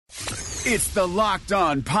It's the Locked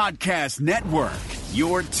On Podcast Network,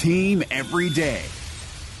 your team every day.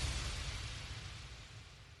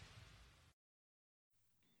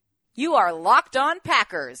 You are Locked On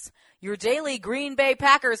Packers, your daily Green Bay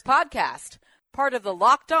Packers podcast, part of the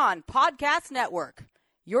Locked On Podcast Network,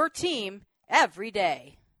 your team every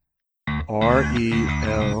day.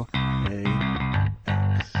 RELAX.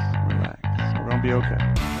 Relax. We're going to be okay.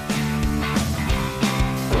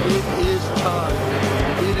 It is time.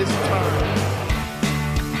 It is time.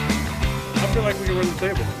 I feel like we can win the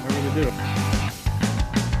table. I really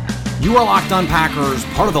do. You are Locked On Packers,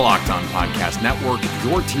 part of the Locked On Podcast Network,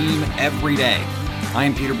 your team every day. I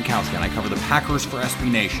am Peter Bukowski, and I cover the Packers for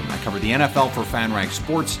SB Nation. I cover the NFL for FanRag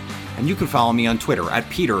Sports, and you can follow me on Twitter at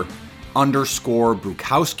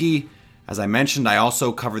Peter_Bukowski. As I mentioned, I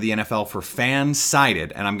also cover the NFL for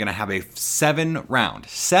FanSided, and I'm going to have a seven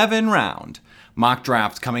round mock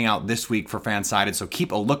draft coming out this week for FanSided, so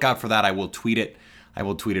keep a lookout for that. I will tweet it. I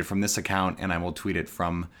will tweet it from this account, and I will tweet it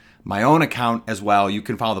from my own account as well. You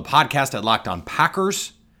can follow the podcast at Locked On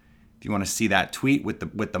Packers. If you want to see that tweet with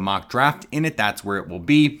the mock draft in it, that's where it will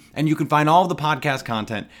be. And you can find all of the podcast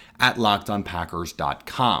content at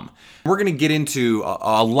LockedOnPackers.com. We're going to get into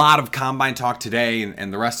a lot of Combine talk today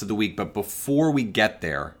and the rest of the week, but before we get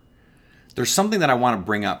there, there's something that I want to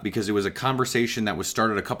bring up because it was a conversation that was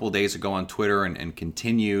started a couple of days ago on Twitter and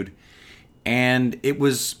continued, and it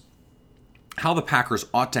was how the Packers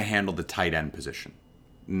ought to handle the tight end position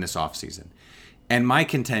in this offseason. And my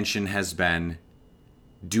contention has been,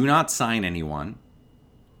 do not sign anyone,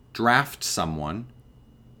 draft someone,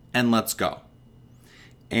 and let's go.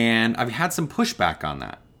 And I've had some pushback on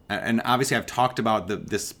that. And obviously I've talked about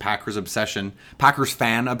this Packers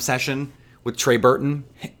fan obsession with Trey Burton.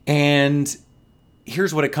 And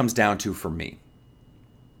here's what it comes down to for me.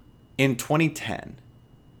 In 2010,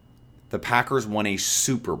 the Packers won a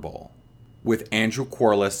Super Bowl with Andrew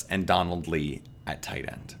Quarles and Donald Lee at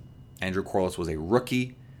tight end. Andrew Quarles was a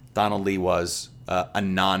rookie. Donald Lee was a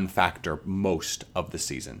non-factor most of the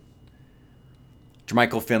season.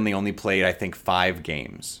 Jermichael Finley only played, I think, 5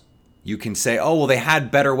 games. You can say, oh, well, they had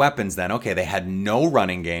better weapons then. Okay, they had no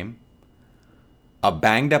running game, a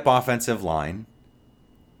banged-up offensive line.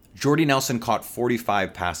 Jordy Nelson caught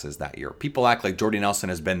 45 passes that year. People act like Jordy Nelson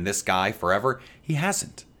has been this guy forever. He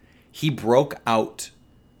hasn't. He broke out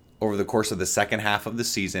over the course of the second half of the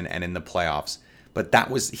season and in the playoffs. But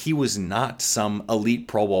he was not some elite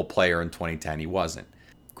Pro Bowl player in 2010. He wasn't.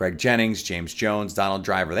 Greg Jennings, James Jones, Donald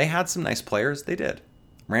Driver, they had some nice players. They did.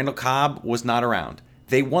 Randall Cobb was not around.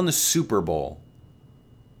 They won the Super Bowl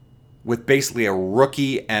with basically a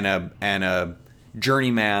rookie and a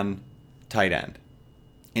journeyman tight end.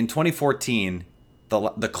 In 2014,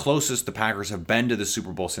 the closest the Packers have been to the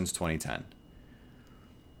Super Bowl since 2010.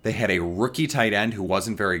 They had a rookie tight end who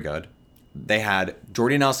wasn't very good. They had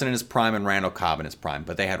Jordy Nelson in his prime and Randall Cobb in his prime,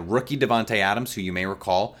 but they had rookie Devontae Adams, who you may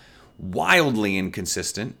recall, wildly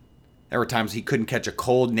inconsistent. There were times he couldn't catch a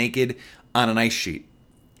cold naked on an ice sheet.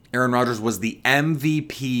 Aaron Rodgers was the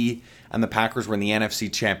MVP, and the Packers were in the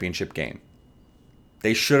NFC Championship game.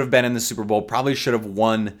 They should have been in the Super Bowl, probably should have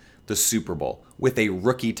won the Super Bowl with a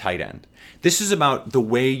rookie tight end. This is about the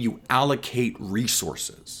way you allocate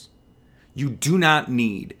resources. You do not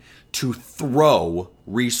need to throw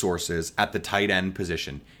resources at the tight end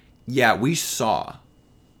position. Yeah, we saw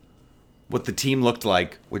what the team looked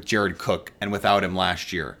like with Jared Cook and without him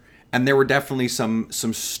last year. And there were definitely some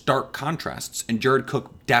stark contrasts. And Jared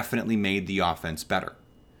Cook definitely made the offense better.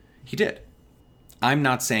 He did. I'm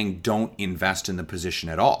not saying don't invest in the position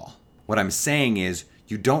at all. What I'm saying is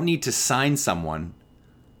you don't need to sign someone.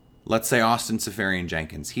 Let's say Austin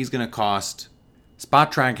Seferian-Jenkins. He's going to cost...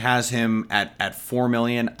 SpotTrack has him at $4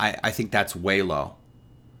 million. I think that's way low.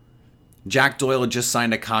 Jack Doyle just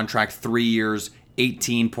signed a contract, 3 years,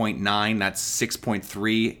 18.9. That's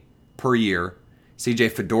 6.3 per year.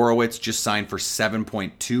 CJ Fedorowicz just signed for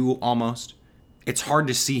 7.2 almost. It's hard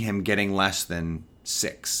to see him getting less than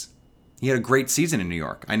 6. He had a great season in New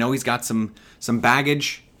York. I know he's got some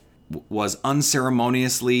baggage. Was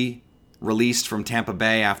unceremoniously released from Tampa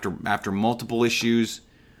Bay after multiple issues.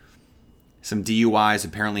 Some DUIs.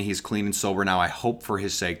 Apparently he's clean and sober now. I hope for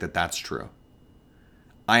his sake that that's true.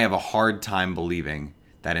 I have a hard time believing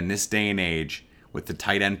that in this day and age, with the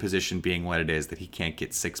tight end position being what it is, that he can't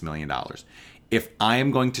get $6 million. If I am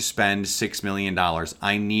going to spend $6 million,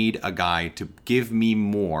 I need a guy to give me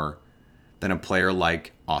more than a player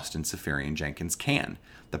like Austin Seferian-Jenkins can.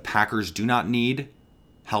 The Packers do not need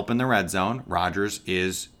help in the red zone. Rodgers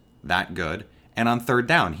is that good. And on third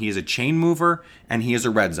down, he is a chain mover and he is a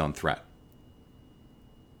red zone threat.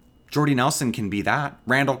 Jordy Nelson can be that.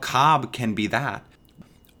 Randall Cobb can be that.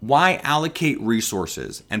 Why allocate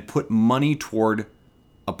resources and put money toward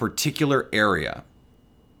a particular area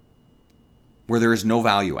where there is no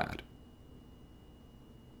value add?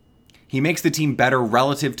 He makes the team better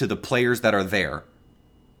relative to the players that are there.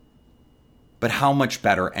 But how much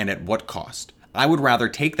better and at what cost? I would rather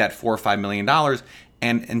take that $4 or $5 million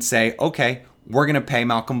and say, okay, we're going to pay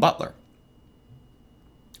Malcolm Butler.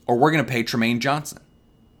 Or we're going to pay Tremaine Johnson.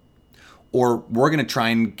 Or we're going to try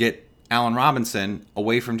and get Allen Robinson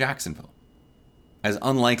away from Jacksonville. As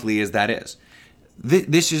unlikely as that is.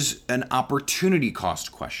 This is an opportunity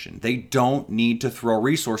cost question. They don't need to throw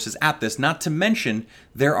resources at this. Not to mention,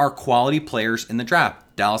 there are quality players in the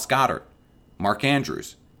draft. Dallas Goedert, Mark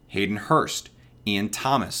Andrews, Hayden Hurst, Ian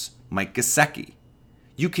Thomas, Mike Gesicki.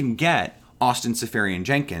 You can get Austin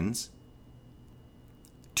Seferian-Jenkins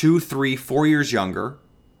 2, 3, 4 years younger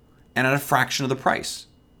and at a fraction of the price.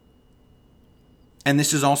 And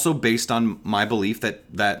this is also based on my belief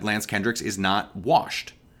that Lance Kendricks is not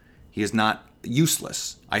washed. He is not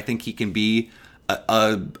useless. I think he can be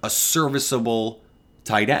a serviceable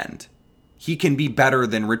tight end. He can be better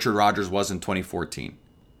than Richard Rodgers was in 2014.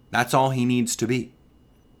 That's all he needs to be.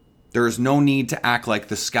 There is no need to act like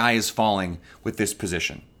the sky is falling with this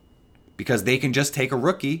position, because they can just take a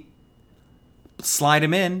rookie, slide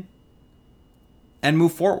him in, and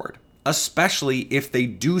move forward. Especially if they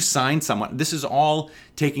do sign someone. This is all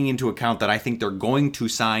taking into account that I think they're going to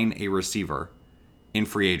sign a receiver in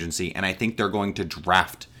free agency, and I think they're going to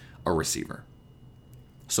draft a receiver.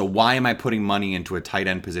 So why am I putting money into a tight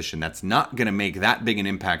end position that's not going to make that big an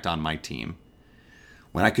impact on my team,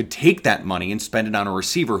 when I could take that money and spend it on a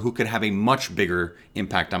receiver who could have a much bigger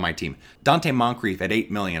impact on my team? Dante Moncrief at $8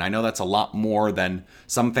 million. I know that's a lot more than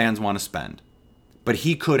some fans want to spend, but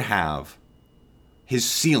he could have, his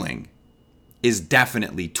ceiling is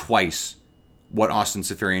definitely twice what Austin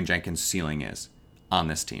Seferian-Jenkins' ceiling is on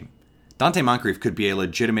this team. Dante Moncrief could be a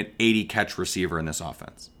legitimate 80-catch receiver in this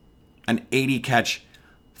offense. An 80-catch,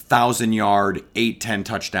 1,000-yard, 8-10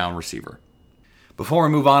 touchdown receiver. Before we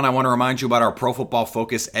move on, I want to remind you about our Pro Football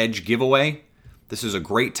Focus Edge giveaway. This is a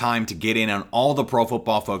great time to get in on all the Pro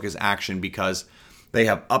Football Focus action because they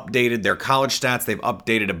have updated their college stats. They've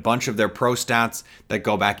updated a bunch of their pro stats that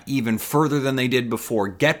go back even further than they did before.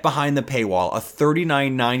 Get behind the paywall, a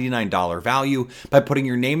 $39.99 value, by putting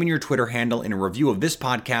your name and your Twitter handle in a review of this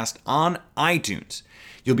podcast on iTunes.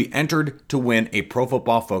 You'll be entered to win a Pro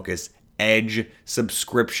Football Focus Edge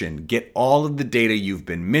subscription. Get all of the data you've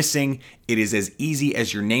been missing. It is as easy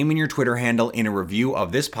as your name and your Twitter handle in a review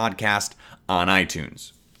of this podcast on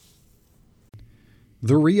iTunes.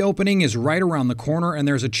 The reopening is right around the corner, and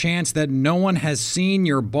there's a chance that no one has seen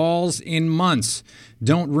your balls in months.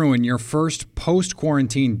 Don't ruin your first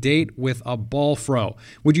post-quarantine date with a ball fro.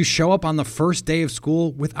 Would you show up on the first day of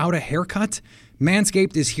school without a haircut?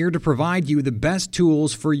 Manscaped is here to provide you the best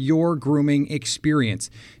tools for your grooming experience.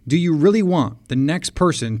 Do you really want the next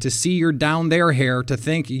person to see your down there hair to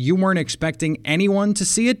think you weren't expecting anyone to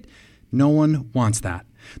see it? No one wants that.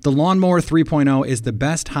 The Lawnmower 3.0 is the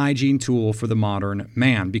best hygiene tool for the modern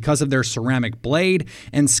man. Because of their ceramic blade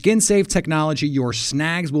and skin-safe technology, your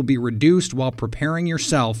snags will be reduced while preparing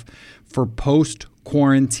yourself for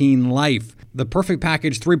post-quarantine life. The Perfect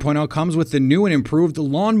Package 3.0 comes with the new and improved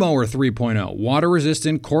Lawnmower 3.0,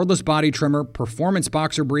 water-resistant, cordless body trimmer, performance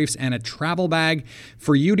boxer briefs, and a travel bag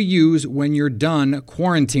for you to use when you're done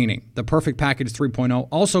quarantining. The Perfect Package 3.0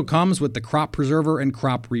 also comes with the Crop Preserver and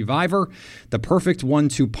Crop Reviver, the perfect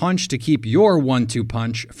 1-2 punch to keep your 1-2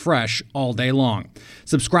 punch fresh all day long.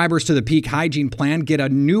 Subscribers to the Peak Hygiene Plan get a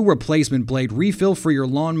new replacement blade refill for your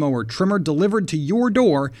lawnmower trimmer delivered to your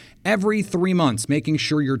door every 3 months, making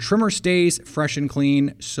sure your trimmer stays fresh and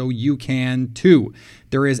clean so you can too.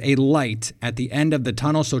 There is a light at the end of the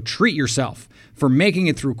tunnel, so treat yourself for making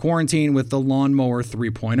it through quarantine with the Lawnmower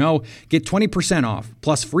 3.0. Get 20% off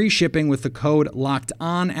plus free shipping with the code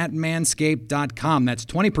LOCKEDON at manscaped.com. That's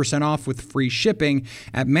 20% off with free shipping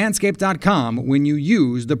at manscaped.com when you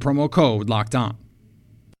use the promo code LOCKEDON.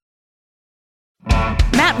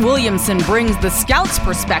 Matt Williamson brings the scout's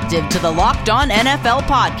perspective to the Locked On NFL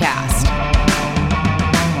podcast.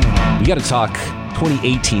 We got to talk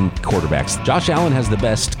 2018 quarterbacks. Josh Allen has the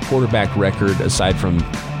best quarterback record aside from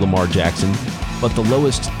Lamar Jackson, but the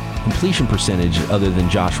lowest completion percentage other than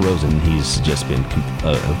Josh Rosen. He's just been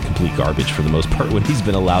complete garbage for the most part when he's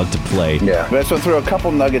been allowed to play. Yeah, but so throw a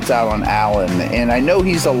couple nuggets out on Allen, and I know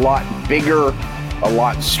he's a lot bigger, a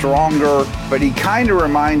lot stronger, but he kind of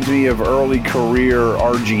reminds me of early career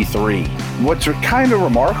RG3. What's kind of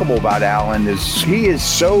remarkable about Allen is he is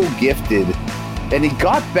so gifted, and he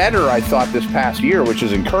got better, I thought, this past year, which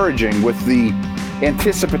is encouraging with the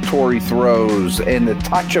anticipatory throws and the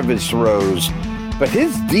touch of his throws, but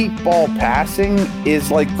his deep ball passing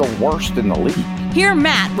is like the worst in the league. Hear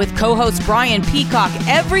Matt with co-host Brian Peacock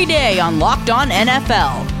every day on Locked On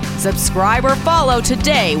NFL. Subscribe or follow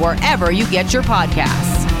today wherever you get your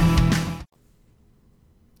podcasts.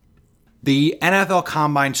 The NFL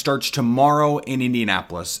Combine starts tomorrow in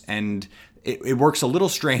Indianapolis, and it works a little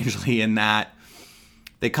strangely in that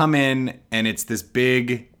they come in and it's this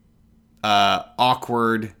big,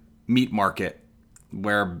 awkward meat market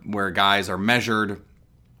where guys are measured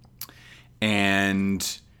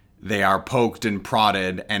and they are poked and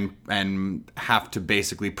prodded and have to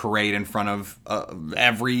basically parade in front of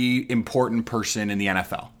every important person in the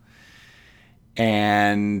NFL.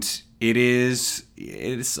 And it is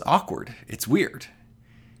awkward. It's weird.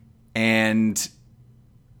 And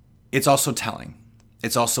it's also telling.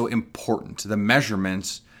 It's also important. The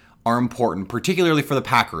measurements are important, particularly for the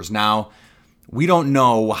Packers. Now, we don't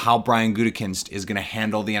know how Brian Gutekunst is going to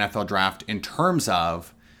handle the NFL draft in terms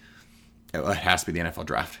of, it has to be the NFL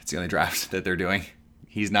draft. It's the only draft that they're doing.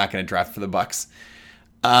 He's not going to draft for the Bucs.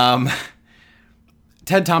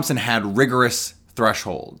 Ted Thompson had rigorous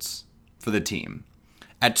thresholds for the team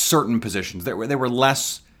at certain positions. They were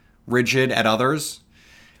less rigid at others,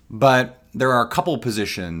 but there are a couple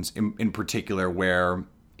positions in particular where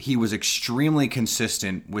he was extremely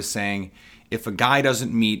consistent with saying, if a guy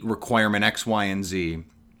doesn't meet requirement X, Y, and Z,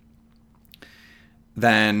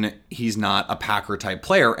 then he's not a Packer-type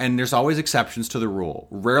player. And there's always exceptions to the rule.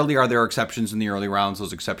 Rarely are there exceptions in the early rounds.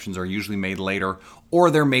 Those exceptions are usually made later, or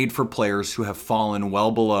they're made for players who have fallen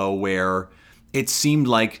well below where it seemed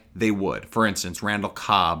like they would. For instance, Randall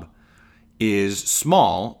Cobb is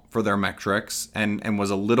small for their metrics and was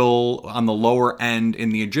a little on the lower end in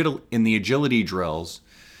the agility drills,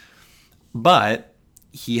 but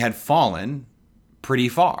he had fallen pretty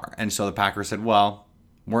far. And so the Packers said, well,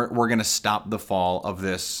 we're going to stop the fall of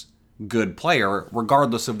this good player,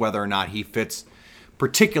 regardless of whether or not he fits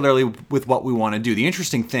particularly with what we want to do. The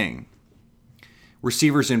interesting thing,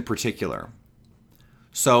 receivers in particular,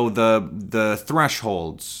 so the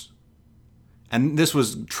thresholds, and this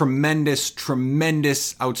was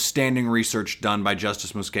tremendous, outstanding research done by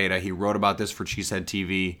Justice Mosqueda. He wrote about this for Cheesehead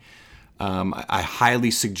TV. I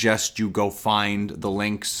highly suggest you go find the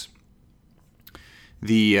links.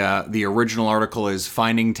 The original article is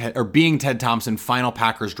Being Ted Thompson, Final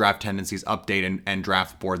Packers Draft Tendencies Update and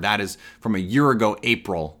Draft Board. That is from a year ago,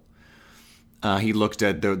 April. He looked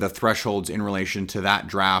at the thresholds in relation to that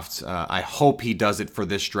draft. I hope he does it for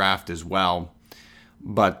this draft as well.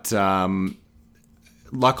 But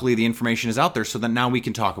luckily the information is out there so that now we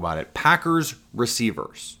can talk about it. Packers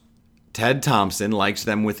receivers. Ted Thompson likes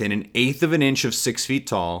them within an eighth of an inch of 6 feet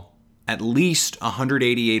tall, at least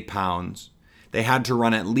 188 pounds. They had to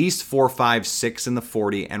run at least 4.56 in the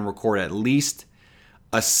 40 and record at least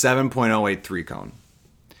a 7.083 cone.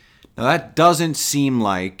 Now that doesn't seem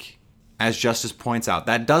like, as Justice points out,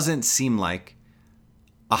 that doesn't seem like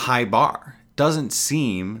a high bar. Doesn't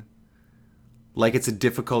seem like it's a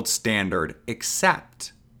difficult standard,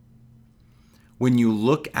 except when you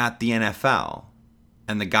look at the NFL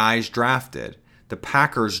and the guys drafted, the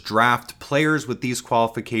Packers draft players with these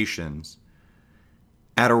qualifications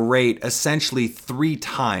at a rate essentially 3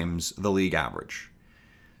 times the league average.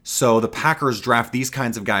 So the Packers draft these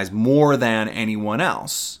kinds of guys more than anyone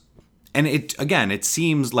else. And it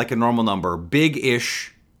seems like a normal number.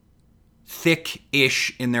 Big-ish,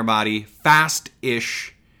 thick-ish in their body,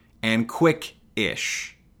 fast-ish, and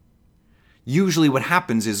quick-ish. Usually what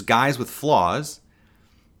happens is guys with flaws,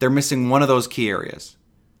 they're missing one of those key areas.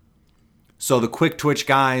 So the quick twitch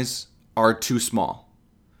guys are too small.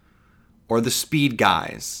 Or the speed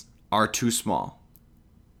guys are too small.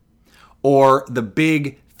 Or the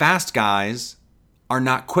big, fast guys are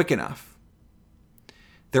not quick enough.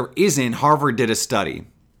 Harvard did a study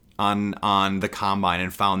on the combine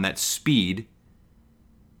and found that speed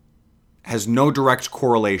has no direct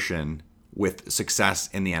correlation with success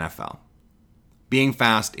in the NFL. Being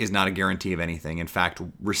fast is not a guarantee of anything. In fact,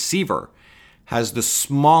 receiver has the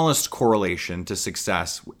smallest correlation to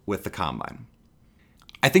success with the combine.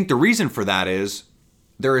 I think the reason for that is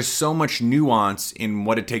there is so much nuance in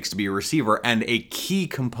what it takes to be a receiver, and a key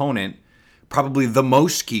component, probably the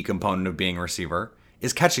most key component of being a receiver,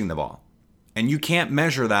 is catching the ball. And you can't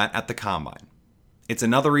measure that at the combine. It's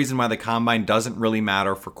another reason why the combine doesn't really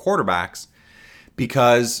matter for quarterbacks,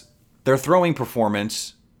 because their throwing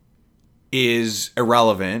performance is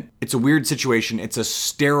irrelevant. It's a weird situation. It's a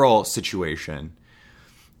sterile situation.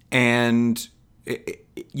 And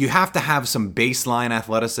you have to have some baseline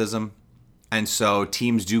athleticism. And so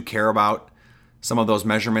teams do care about some of those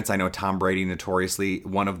measurements. I know Tom Brady, notoriously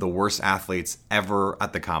one of the worst athletes ever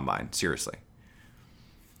at the combine. Seriously.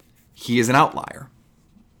 He is an outlier.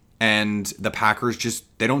 And the Packers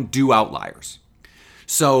they don't do outliers.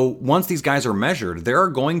 So once these guys are measured, there are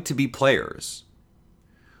going to be players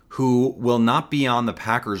who will not be on the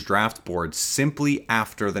Packers draft board simply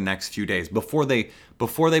after the next few days, before they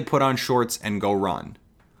put on shorts and go run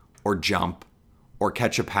or jump or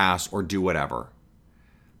catch a pass or do whatever.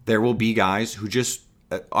 There will be guys who just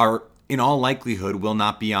are, in all likelihood, will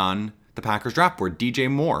not be on the Packers draft board.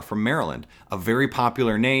 DJ Moore from Maryland, a very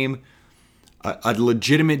popular name, a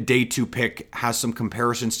legitimate day 2 pick, has some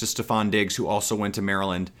comparisons to Stephon Diggs, who also went to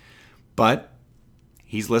Maryland, but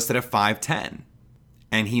he's listed at 5'10",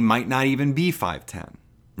 and he might not even be 5'10".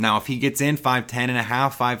 Now, if he gets in 5'10 and a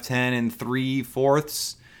half, 5'10 and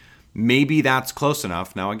 3/4, maybe that's close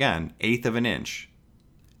enough. Now, again, 1/8 of an inch.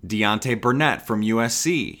 Deontay Burnett from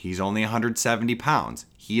USC, he's only 170 pounds.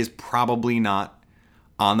 He is probably not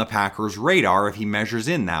on the Packers' radar if he measures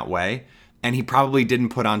in that way, and he probably didn't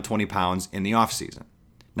put on 20 pounds in the offseason.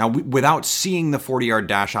 Now, without seeing the 40-yard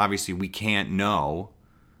dash, obviously we can't know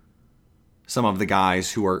some of the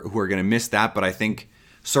guys who are going to miss that, but I think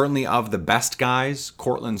certainly of the best guys,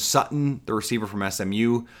 Cortland Sutton, the receiver from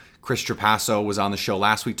SMU, Chris Trapasso was on the show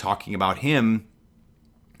last week talking about him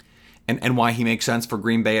and why he makes sense for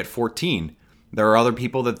Green Bay at 14. There are other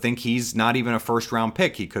people that think he's not even a first-round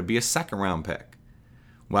pick. He could be a second-round pick.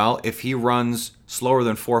 Well, if he runs slower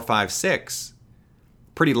than 4.56,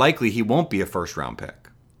 pretty likely he won't be a first-round pick.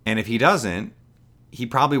 And if he doesn't, he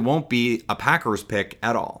probably won't be a Packers pick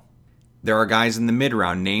at all. There are guys in the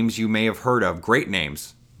mid-round, names you may have heard of, great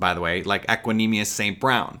names, by the way, like Equanimous St.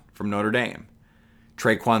 Brown from Notre Dame,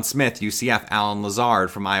 Traquan Smith, UCF, Alan Lazard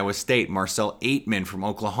from Iowa State, Marcel Aitman from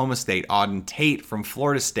Oklahoma State, Auden Tate from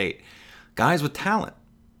Florida State. Guys with talent,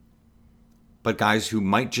 but guys who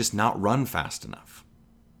might just not run fast enough.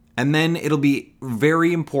 And then it'll be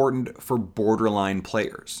very important for borderline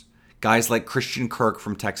players. Guys like Christian Kirk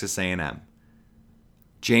from Texas A&M,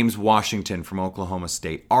 James Washington from Oklahoma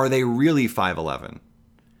State. Are they really 5'11"?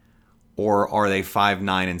 Or are they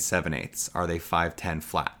 5'9" and 7/8"? Are they 5'10"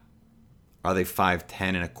 flat? Are they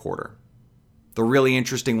 5'10" and a quarter? The really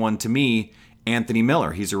interesting one to me, Anthony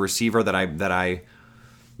Miller. He's a receiver that I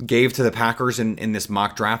gave to the Packers in this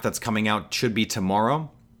mock draft that's coming out, should be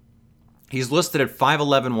tomorrow. He's listed at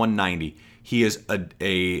 5'11", 190. He is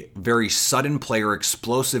a very sudden player,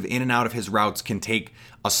 explosive in and out of his routes, can take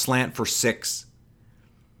a slant for 6,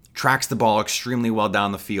 tracks the ball extremely well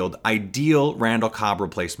down the field. Ideal Randall Cobb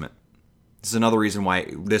replacement. This is another reason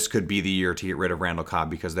why this could be the year to get rid of Randall Cobb,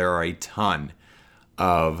 because there are a ton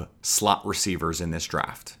of slot receivers in this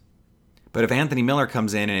draft. But if Anthony Miller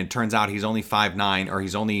comes in and it turns out he's only 5'9", or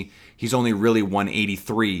he's only really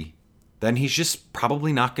 183, then he's just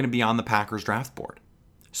probably not going to be on the Packers draft board.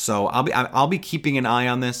 So I'll be keeping an eye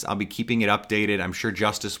on this. I'll be keeping it updated. I'm sure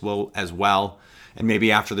Justice will as well. And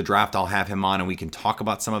maybe after the draft, I'll have him on and we can talk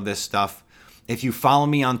about some of this stuff. If you follow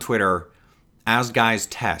me on Twitter, as guys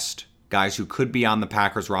test, guys who could be on the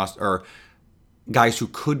Packers roster, or guys who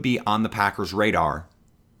could be on the Packers radar,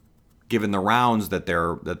 given the rounds that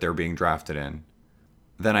they're being drafted in,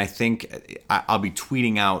 then I think I'll be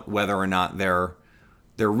tweeting out whether or not they're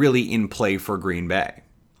really in play for Green Bay.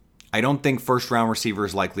 I don't think first-round receiver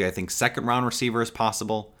is likely. I think second-round receiver is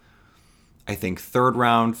possible. I think third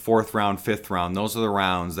round, fourth round, fifth round, those are the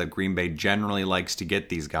rounds that Green Bay generally likes to get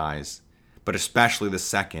these guys, but especially the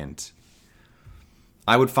second.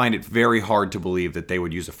 I would find it very hard to believe that they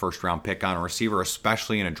would use a first-round pick on a receiver,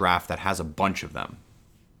 especially in a draft that has a bunch of them.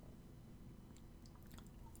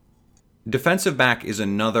 Defensive back is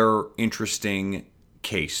another interesting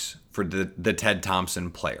case for the Ted Thompson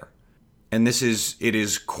player. And it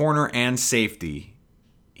is corner and safety.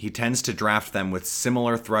 He tends to draft them with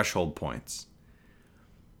similar threshold points.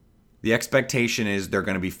 The expectation is they're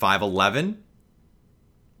going to be 5'11".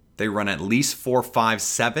 They run at least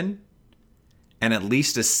 4.57 and at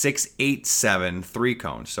least a 6.87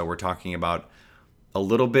 3-cone. So we're talking about a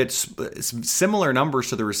little bit similar numbers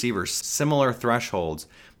to the receivers, similar thresholds,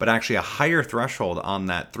 but actually a higher threshold on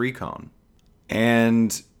that 3-cone.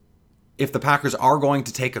 And if the Packers are going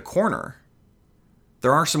to take a corner,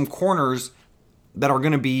 there are some corners that are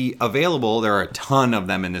going to be available. There are a ton of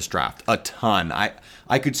them in this draft. A ton.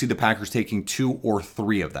 I could see the Packers taking 2 or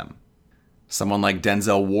 3 of them. Someone like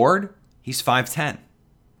Denzel Ward, he's 5'10".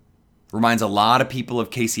 Reminds a lot of people of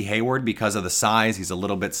Casey Hayward because of the size. He's a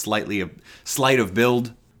little bit slight of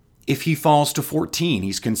build. If he falls to 14,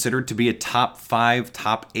 he's considered to be a top 5,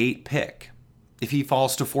 top 8 pick. If he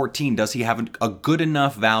falls to 14, does he have a good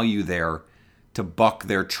enough value there to buck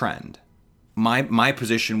their trend? My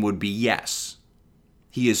position would be yes.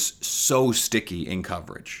 He is so sticky in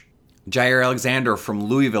coverage. Jair Alexander from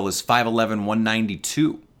Louisville is 5'11",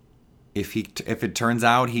 192. If it turns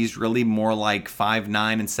out he's really more like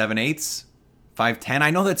 5'9" and 7/8, 5'10",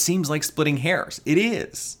 I know that seems like splitting hairs. It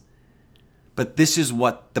is. But this is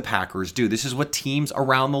what the Packers do. This is what teams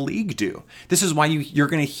around the league do. This is why you're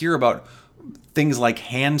going to hear about things like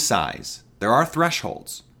hand size. There are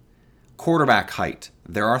thresholds. Quarterback height.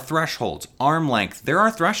 There are thresholds. Arm length. There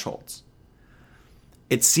are thresholds.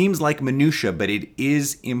 It seems like minutia, but it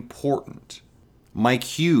is important. Mike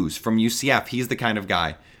Hughes from UCF, he's the kind of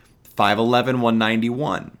guy. 5'11",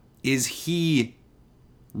 191. Is he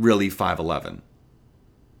really 5'11"?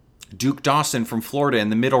 Duke Dawson from Florida in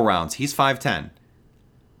the middle rounds, he's 5'10".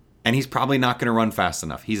 And he's probably not going to run fast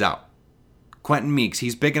enough. He's out. Quentin Meeks,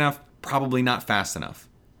 he's big enough, probably not fast enough.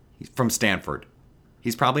 He's from Stanford.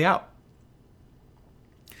 He's probably out.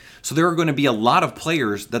 So there are going to be a lot of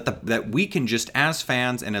players that we can just, as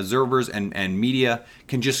fans and observers and media,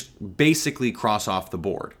 can just basically cross off the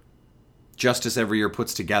board. Justice every year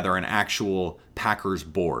puts together an actual Packers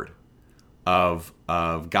board of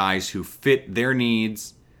guys who fit their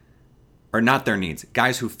needs, or not their needs,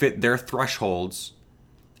 guys who fit their thresholds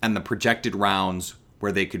and the projected rounds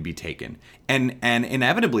where they could be taken. And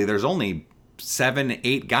inevitably, there's only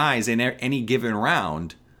 7-8 guys in any given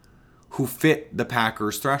round who fit the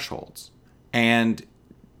Packers' thresholds. And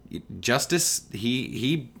Justice,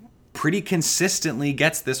 he pretty consistently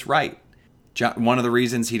gets this right. One of the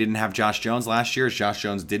reasons he didn't have Josh Jones last year is Josh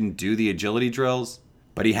Jones didn't do the agility drills,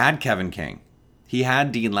 but he had Kevin King. He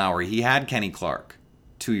had Dean Lowry. He had Kenny Clark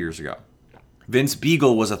 2 years ago. Vince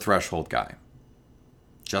Beagle was a threshold guy.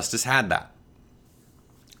 Justice had that.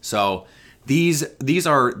 So these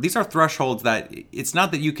are thresholds that it's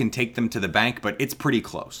not that you can take them to the bank, but it's pretty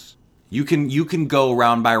close. You can go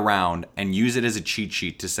round by round and use it as a cheat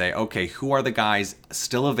sheet to say, okay, who are the guys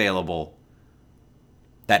still available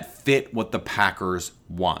that fit what the Packers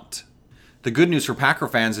want? The good news for Packer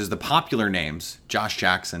fans is the popular names, Josh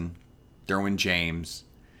Jackson, Derwin James,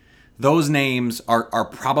 those names are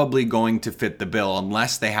probably going to fit the bill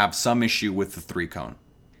unless they have some issue with the 3-cone.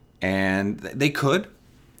 And they could,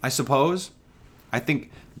 I suppose. I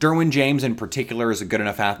think Derwin James in particular is a good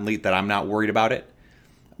enough athlete that I'm not worried about it.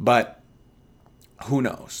 But who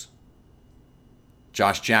knows?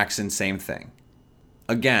 Josh Jackson, same thing.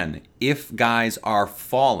 Again, if guys are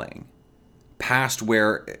falling past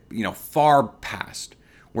where, far past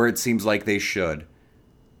where it seems like they should,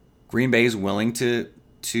 Green Bay is willing to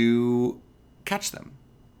catch them.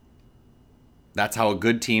 That's how a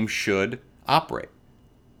good team should operate.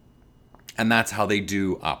 And that's how they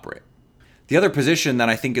do operate. The other position that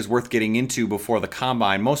I think is worth getting into before the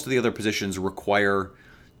combine, most of the other positions require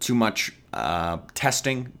too much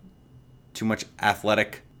testing, too much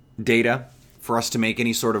athletic data for us to make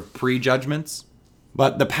any sort of prejudgments.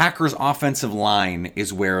 But the Packers' offensive line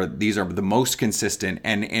is where these are the most consistent.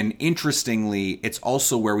 And interestingly, it's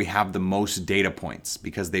also where we have the most data points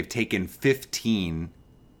because they've taken 15,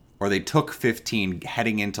 or they took 15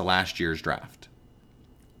 heading into last year's draft.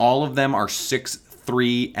 All of them are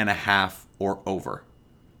 6'3.5" or over.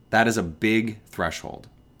 That is a big threshold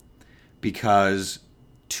because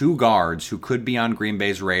two guards who could be on Green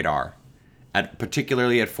Bay's radar,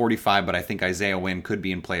 particularly at 45, but I think Isaiah Wynn could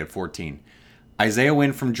be in play at 14. Isaiah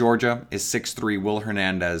Wynn from Georgia is 6'3". Will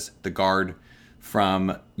Hernandez, the guard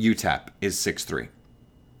from UTEP, is 6'3".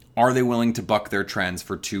 Are they willing to buck their trends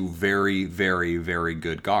for two very, very, very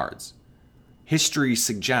good guards? History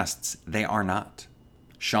suggests they are not.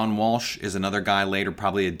 Sean Walsh is another guy later,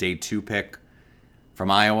 probably a day 2 pick from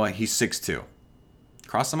Iowa. He's 6'2".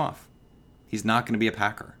 Cross him off. He's not going to be a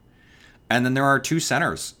Packer. And then there are two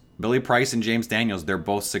centers, Billy Price and James Daniels. They're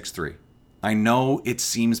both 6'3". I know it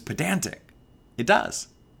seems pedantic. It does.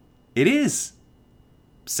 It is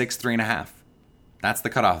 6'3.5". That's the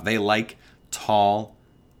cutoff. They like tall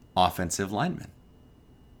offensive linemen.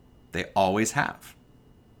 They always have.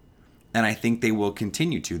 And I think they will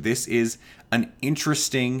continue to. This is an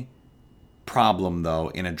interesting problem, though,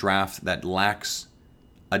 in a draft that lacks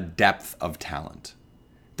a depth of talent.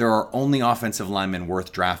 There are only offensive linemen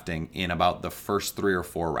worth drafting in about the first 3 or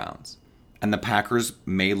 4 rounds. And the Packers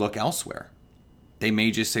may look elsewhere. They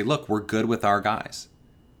may just say, look, we're good with our guys.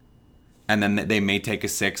 And then they may take a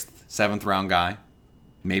 6th, 7th round guy.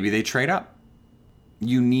 Maybe they trade up.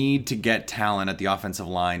 You need to get talent at the offensive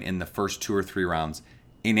line in the first 2 or 3 rounds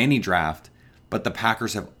in any draft, but the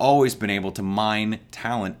Packers have always been able to mine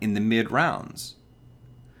talent in the mid-rounds.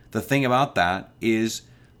 The thing about that is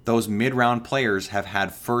those mid-round players have had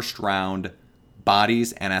 1st-round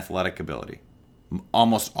bodies and athletic ability.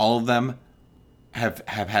 Almost all of them have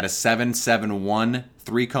had a 7.71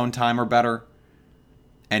 three-cone time or better,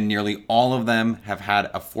 and nearly all of them have had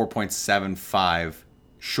a 4.75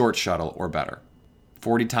 short shuttle or better.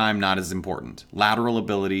 40 time, not as important. Lateral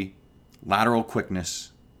ability, lateral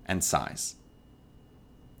quickness, and size.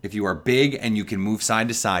 If you are big and you can move side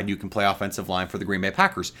to side, you can play offensive line for the Green Bay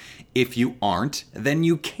Packers. If you aren't, then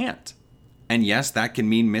you can't. And yes, that can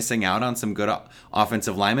mean missing out on some good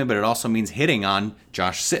offensive linemen, but it also means hitting on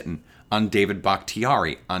Josh Sitton, on David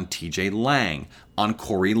Bakhtiari, on TJ Lang, on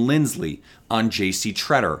Corey Linsley, on JC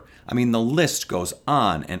Treader. I mean, the list goes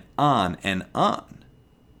on and on and on.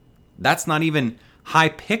 That's not even high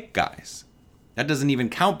pick guys. That doesn't even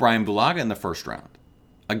count Brian Bulaga in the first round.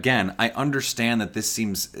 Again, I understand that this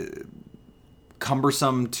seems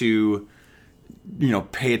cumbersome to,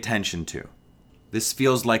 pay attention to. This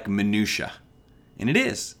feels like minutia, and it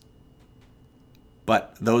is.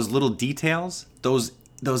 But those little details, those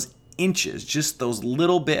inches, just those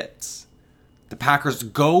little bits, the Packers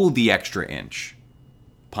go the extra inch,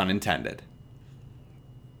 pun intended,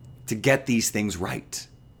 to get these things right.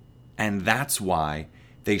 And that's why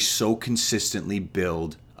they so consistently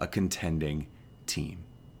build a contending team.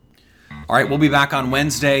 All right, we'll be back on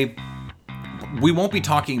Wednesday. We won't be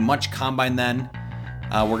talking much combine then.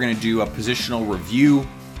 We're going to do a positional review,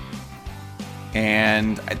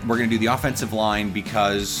 and we're going to do the offensive line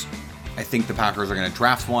because I think the Packers are going to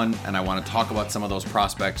draft one, and I want to talk about some of those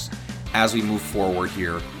prospects as we move forward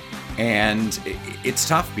here. And it's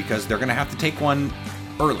tough because they're going to have to take one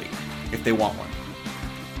early if they want one.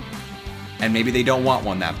 And maybe they don't want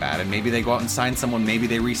one that bad, and maybe they go out and sign someone, maybe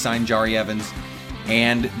they re-sign Jari Evans,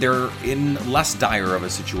 and they're in less dire of a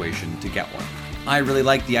situation to get one. I really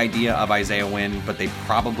like the idea of Isaiah Wynn, but they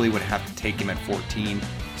probably would have to take him at 14.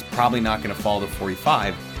 He's probably not going to fall to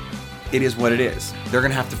 45. It is what it is. They're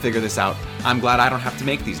going to have to figure this out. I'm glad I don't have to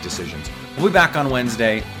make these decisions. We'll be back on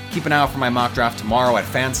Wednesday. Keep an eye out for my mock draft tomorrow at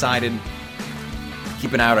Fansided.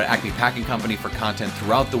 Keep an eye out at Acme Packing Company for content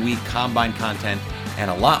throughout the week, combine content, and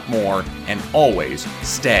a lot more. And always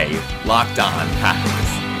stay locked on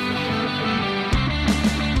Packers.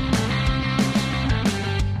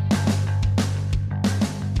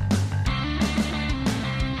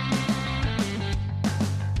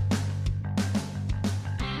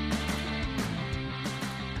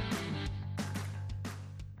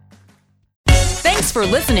 Thanks for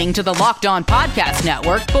listening to the Locked On Podcast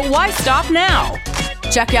Network, but why stop now?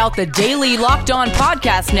 Check out the daily Locked On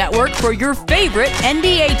Podcast Network for your favorite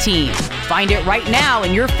NBA team. Find it right now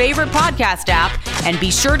in your favorite podcast app, and be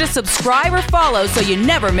sure to subscribe or follow so you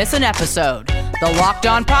never miss an episode. The Locked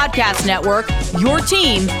On Podcast Network, your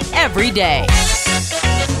team every day.